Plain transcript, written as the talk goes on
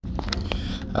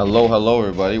Hello,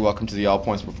 everybody. Welcome to the All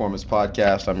Points Performance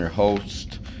Podcast. I'm your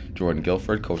host, Jordan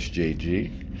Guilford, Coach JG.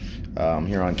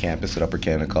 Here on campus at Upper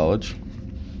Canada College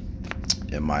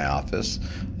in my office.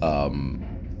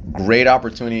 Great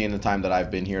opportunity in the time that I've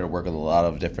been here to work with a lot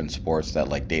of different sports that,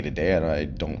 like, day to day, I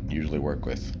don't usually work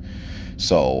with.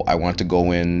 So I want to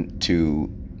go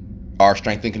into our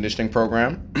strength and conditioning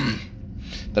program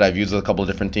that I've used with a couple of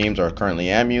different teams, or currently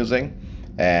am using,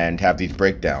 and have these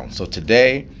breakdowns. So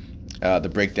today, the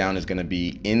breakdown is going to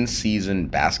be in-season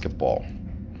basketball.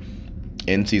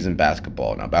 In-season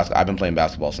basketball. Now, I've been playing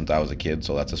basketball since I was a kid,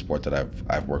 so that's a sport that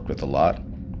I've worked with a lot.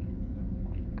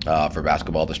 For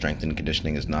basketball, the strength and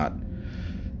conditioning is not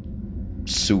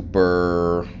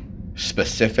super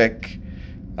specific,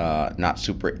 not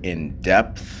super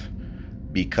in-depth,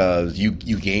 because you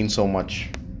gain so much.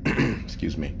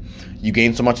 Excuse me. You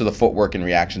gain so much of the footwork and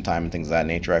reaction time and things of that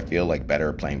nature. I feel like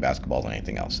better playing basketball than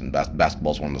anything else. And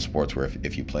basketball is one of the sports where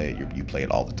if you play it, you play it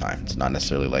all the time. It's not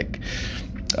necessarily like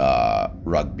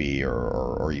rugby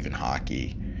or even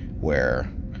hockey, where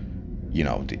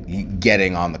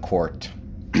getting on the court,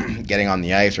 getting on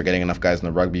the ice, or getting enough guys in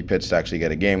the rugby pitch to actually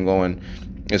get a game going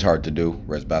is hard to do.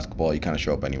 Whereas basketball, you kind of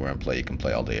show up anywhere and play. You can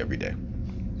play all day, every day.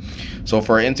 So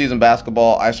for in-season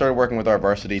basketball, I started working with our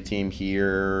varsity team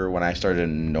here when I started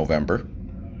in November.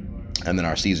 And then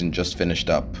our season just finished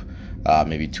up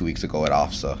maybe 2 weeks ago at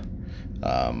OFSA.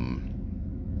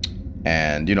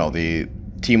 And the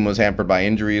team was hampered by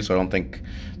injuries, so I don't think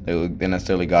they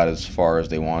necessarily got as far as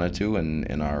they wanted to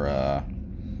in our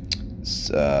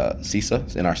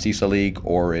CISA league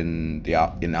or in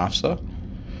OFSA.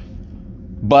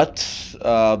 But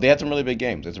they had some really big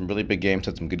games. Had some good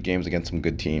games against some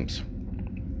good teams.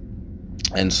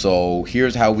 And so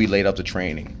here's how we laid out the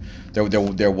training.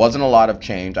 There wasn't a lot of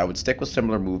change. I would stick with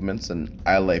similar movements, and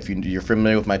if you're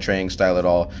familiar with my training style at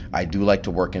all, I do like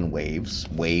to work in waves.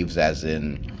 Waves as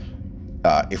in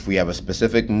if we have a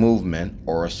specific movement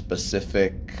or a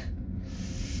specific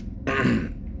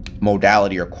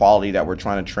modality or quality that we're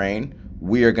trying to train,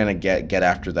 we are going to get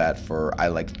after that for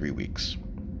 3 weeks.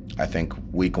 I think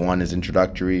week 1 is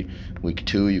introductory. Week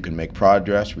 2, you can make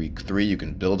progress. Week 3, you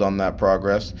can build on that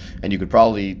progress. And you could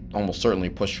probably almost certainly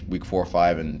push week 4 or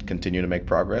 5 and continue to make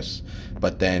progress.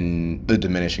 But then the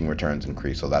diminishing returns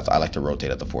increase. So I like to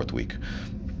rotate at the 4th week.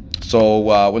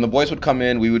 So when the boys would come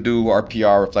in, we would do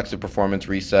RPR, reflexive performance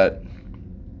reset.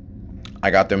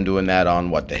 I got them doing that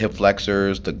on the hip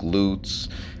flexors, the glutes,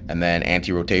 and then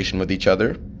anti-rotation with each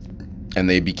other. And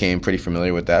they became pretty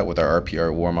familiar with that, with our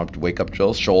RPR warm-up, wake-up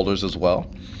drills, shoulders as well.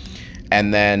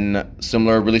 And then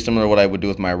really similar to what I would do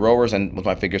with my rowers and with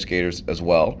my figure skaters as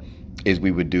well, is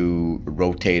we would do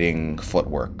rotating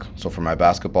footwork. So for my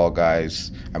basketball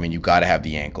guys, you got to have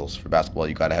the ankles. For basketball,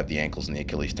 you got to have the ankles and the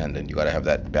Achilles tendon. You got to have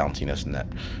that bounciness and that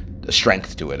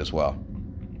strength to it as well.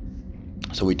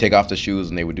 So we take off the shoes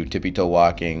and they would do tippy-toe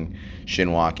walking,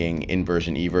 shin walking,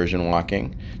 inversion, eversion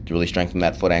walking to really strengthen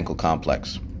that foot-ankle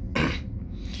complex.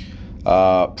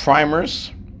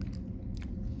 Primers.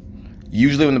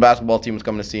 Usually when the basketball team was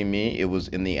coming to see me, it was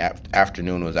in the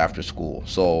afternoon, it was after school.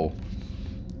 So,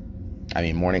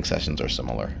 morning sessions are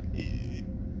similar.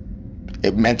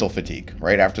 Mental fatigue,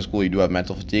 right? After school, you do have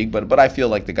mental fatigue, but I feel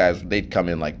like the guys, they'd come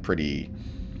in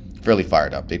fairly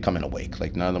fired up. They'd come in awake.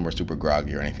 None of them were super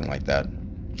groggy or anything like that.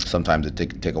 Sometimes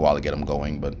it'd take a while to get them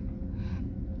going, but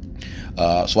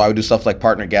so I would do stuff like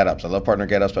partner get-ups. I love partner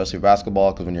get-ups, especially for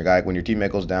basketball, because when your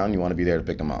teammate goes down, you want to be there to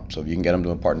pick them up. So if you can get them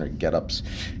doing partner get-ups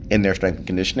in their strength and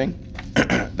conditioning,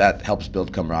 that helps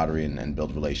build camaraderie and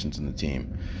build relations in the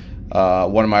team.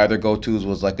 One of my other go-tos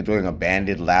was doing a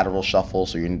banded lateral shuffle.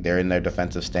 So they're in their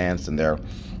defensive stance and they're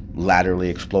laterally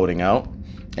exploding out.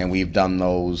 And we've done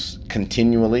those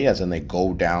continually, as in they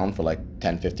go down for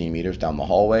 10, 15 meters down the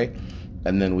hallway.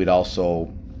 And then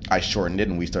I shortened it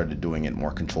and we started doing it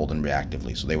more controlled and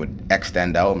reactively. So they would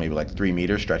extend out maybe 3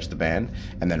 meters, stretch the band,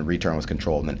 and then return with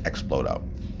control and then explode out.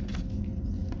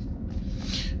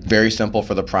 Very simple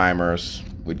for the primers.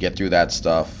 We'd get through that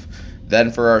stuff.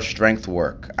 Then for our strength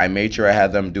work, I made sure I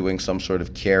had them doing some sort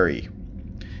of carry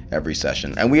every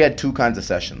session. And we had 2 kinds of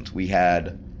sessions. We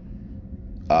had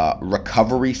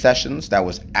recovery sessions, that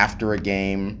was after a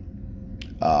game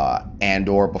and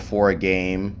or before a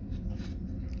game.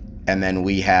 And then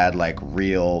we had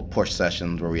real push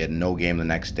sessions where we had no game the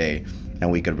next day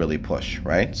and we could really push,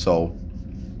 right? So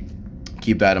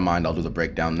keep that in mind. I'll do the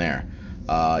breakdown there.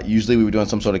 Usually we were doing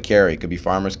some sort of carry. It could be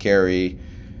farmer's carry,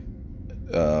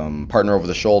 partner over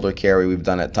the shoulder carry we've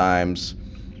done at times.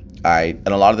 And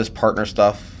a lot of this partner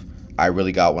stuff I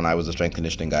really got when I was a strength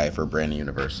conditioning guy for Brandon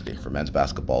University for men's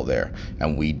basketball there,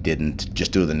 and we didn't,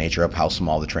 just due to the nature of how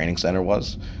small the training center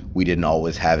was, we didn't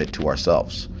always have it to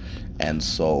ourselves. And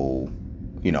so,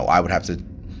 I would have to,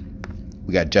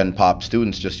 we got Gen Pop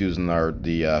students just using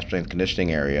the strength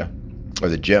conditioning area or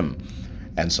the gym.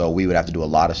 And so we would have to do a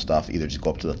lot of stuff, either just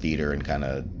go up to the theater and kind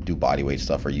of do body weight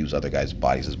stuff or use other guys'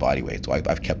 bodies as body weight. So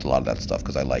I've kept a lot of that stuff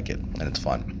because I like it and it's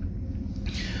fun.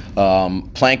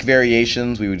 Plank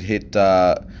variations, we would hit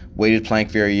weighted plank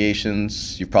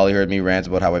variations. You've probably heard me rant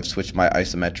about how I've switched my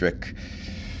isometric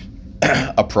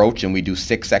approach, and we do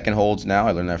 6-second holds now.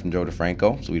 I learned that from Joe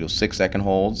DeFranco. So we do 6-second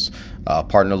holds,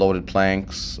 partner loaded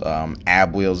planks,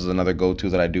 ab wheels is another go-to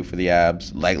that I do for the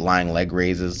abs, lying leg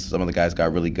raises, some of the guys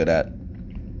got really good at.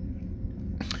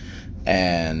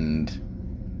 And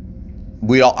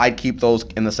I'd keep those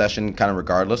in the session kind of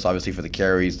regardless. Obviously for the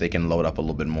carries, they can load up a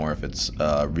little bit more if it's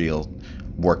a real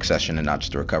work session and not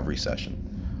just a recovery session.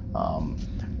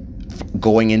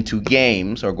 Going into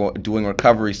games or doing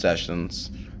recovery sessions,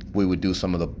 we would do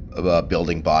some of the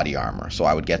building body armor. So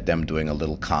I would get them doing a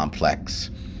little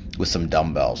complex with some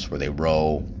dumbbells where they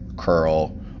row,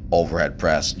 curl, overhead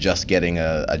press, just getting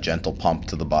a gentle pump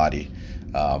to the body,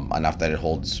 enough that it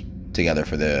holds together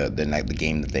for the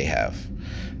game that they have.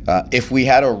 If we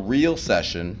had a real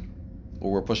session,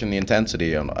 or we're pushing the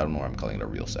intensity, I don't know why I'm calling it a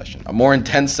real session, a more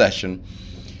intense session,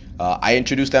 I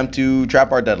introduced them to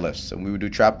trap bar deadlifts, and we would do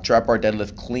trap bar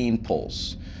deadlift clean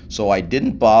pulls. So I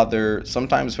didn't bother,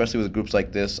 sometimes, especially with groups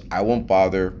like this, I won't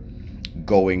bother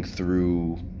going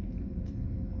through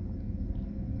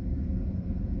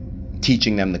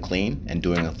teaching them the clean and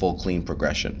doing a full clean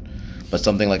progression. But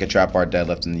something like a trap bar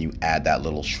deadlift, and then you add that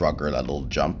little shrug or that little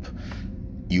jump,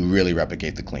 you really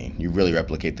replicate the clean.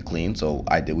 So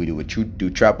we do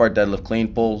trap bar deadlift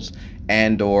clean pulls,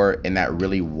 and or in that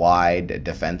really wide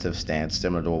defensive stance,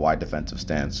 similar to a wide defensive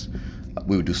stance,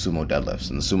 we would do sumo deadlifts.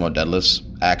 And the sumo deadlifts,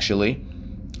 actually,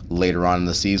 later on in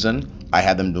the season, I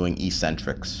had them doing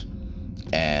eccentrics.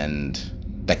 And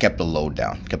that kept the load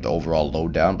down, kept the overall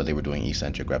load down, but they were doing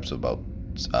eccentric reps of about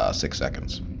 6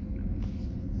 seconds.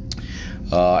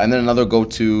 And then another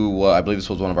go-to, I believe this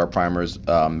was one of our primers,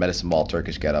 medicine ball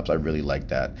Turkish get-ups. I really like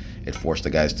that. It forced the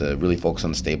guys to really focus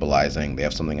on stabilizing. They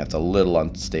have something that's a little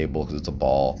unstable because it's a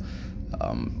ball,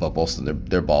 but both of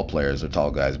they're ball players. They're tall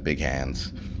guys, big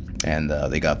hands, and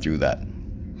they got through that.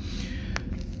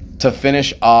 To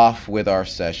finish off with our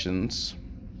sessions,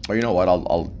 or you know what,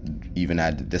 I'll even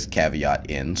add this caveat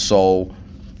in. So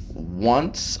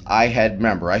once I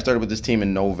started with this team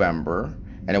in November,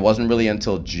 and it wasn't really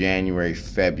until January,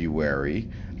 February,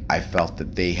 I felt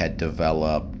that they had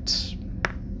developed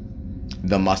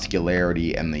the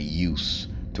muscularity and the use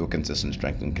to a consistent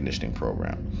strength and conditioning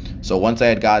program. So once I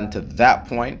had gotten to that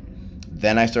point,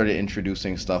 then I started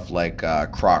introducing stuff like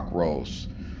croc rows,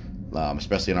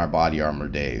 especially in our body armor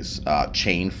days,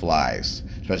 chain flies,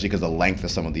 especially because the length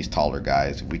of some of these taller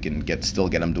guys, we can still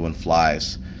get them doing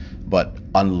flies, but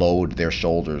unload their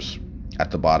shoulders at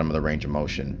the bottom of the range of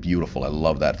motion. Beautiful. I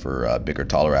love that for bigger,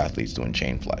 taller athletes doing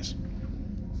chain flies.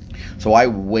 So I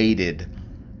waited,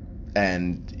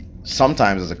 and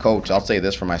sometimes as a coach, I'll say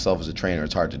this for myself as a trainer,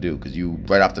 it's hard to do because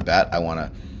right off the bat, I want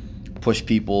to push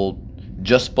people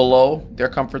just below their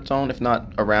comfort zone, if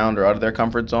not around or out of their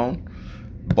comfort zone.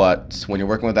 But when you're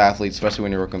working with athletes, especially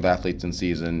when you're working with athletes in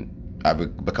season,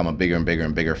 I've become a bigger and bigger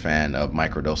and bigger fan of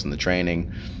microdosing the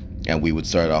training. And we would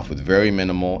start off with very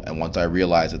minimal, and once I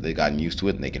realized that they'd gotten used to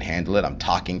it and they can handle it, I'm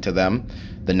talking to them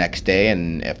the next day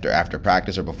and after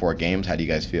practice or before games, how do you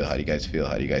guys feel?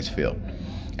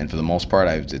 And for the most part,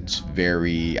 I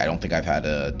don't think I've had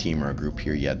a team or a group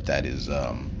here yet that is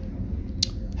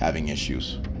having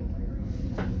issues.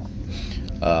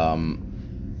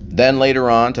 Then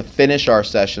later on, to finish our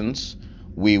sessions,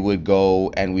 we would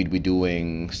go and we'd be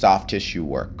doing soft tissue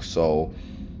work. So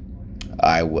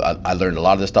I learned a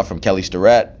lot of this stuff from Kelly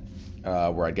Starrett,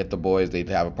 where I'd get the boys, they'd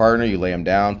have a partner, you lay them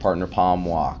down, partner palm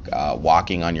walk,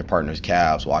 walking on your partner's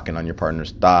calves, walking on your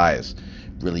partner's thighs,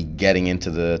 really getting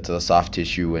into the soft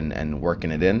tissue and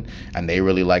working it in. And they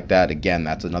really like that. Again,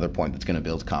 that's another point that's going to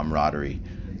build camaraderie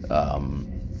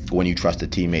when you trust the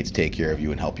teammates take care of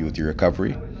you and help you with your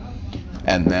recovery.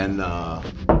 And then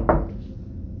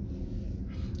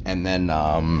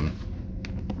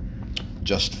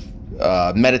just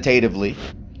meditatively,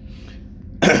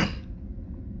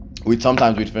 we'd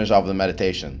finish off with a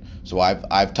meditation. So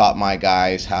I've taught my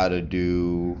guys how to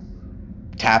do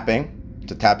tapping.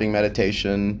 It's a tapping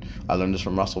meditation. I learned this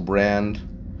from Russell Brand.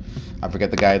 I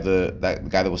forget the guy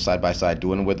that was side by side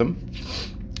doing it with him.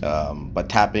 But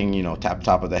tapping, tap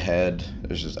top of the head.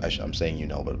 I'm saying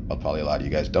but probably a lot of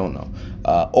you guys don't know.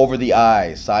 Over the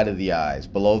eyes, side of the eyes,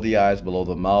 below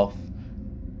the mouth.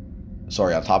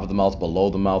 Sorry, on top of the mouth, below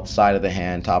the mouth, side of the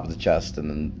hand, top of the chest, and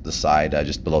then the side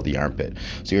just below the armpit.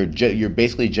 So you're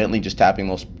basically gently just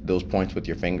tapping those points with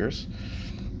your fingers,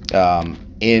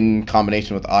 in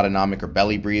combination with autonomic or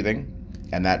belly breathing,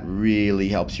 and that really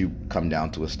helps you come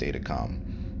down to a state of calm.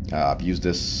 I've used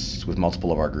this with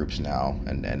multiple of our groups now,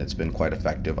 and it's been quite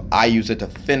effective. I use it to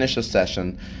finish a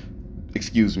session,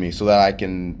 so that I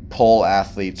can pull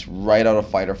athletes right out of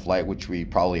fight or flight, which we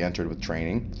probably entered with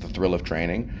training, the thrill of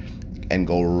training, and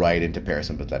go right into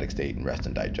parasympathetic state and rest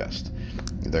and digest.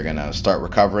 They're going to start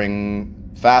recovering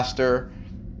faster,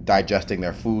 digesting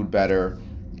their food better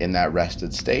in that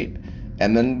rested state.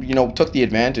 And then, took the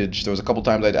advantage. There was a couple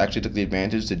times I actually took the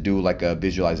advantage to do like a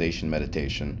visualization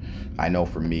meditation. I know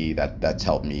for me that's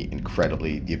helped me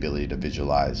incredibly, the ability to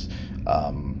visualize.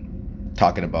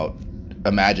 Talking about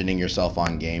imagining yourself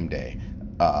on game day.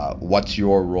 What's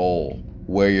your role?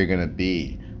 Where you're going to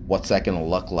be? What's that going to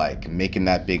look like? Making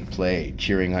that big play,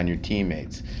 cheering on your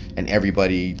teammates. And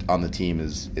everybody on the team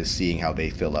is seeing how they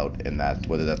fill out in that,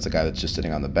 whether that's the guy that's just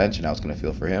sitting on the bench and how it's going to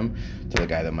feel for him, to the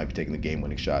guy that might be taking the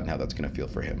game-winning shot and how that's going to feel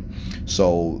for him.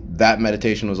 So that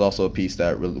meditation was also a piece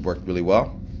that really worked really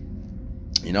well.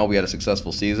 We had a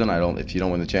successful season. If you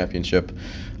don't win the championship,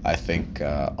 I think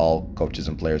all coaches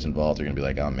and players involved are going to be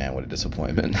like, oh man, what a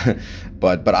disappointment.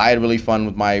 but I had really fun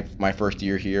with my first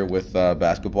year here with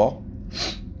basketball.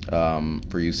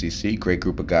 For UCC, great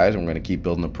group of guys, and we're going to keep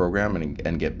building the program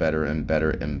and get better and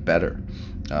better and better.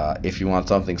 If you want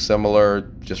something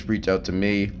similar, just reach out to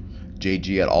me,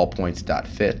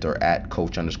 jg@allpoints.fit, or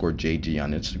 @coach_JG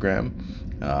on Instagram.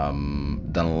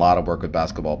 Done a lot of work with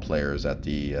basketball players at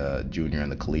the junior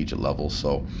and the collegiate level,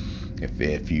 so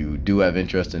if you do have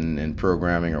interest in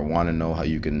programming or want to know how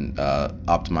you can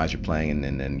optimize your playing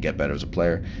and get better as a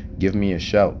player, give me a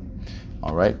shout.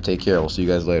 All right, take care. We'll see you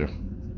guys later.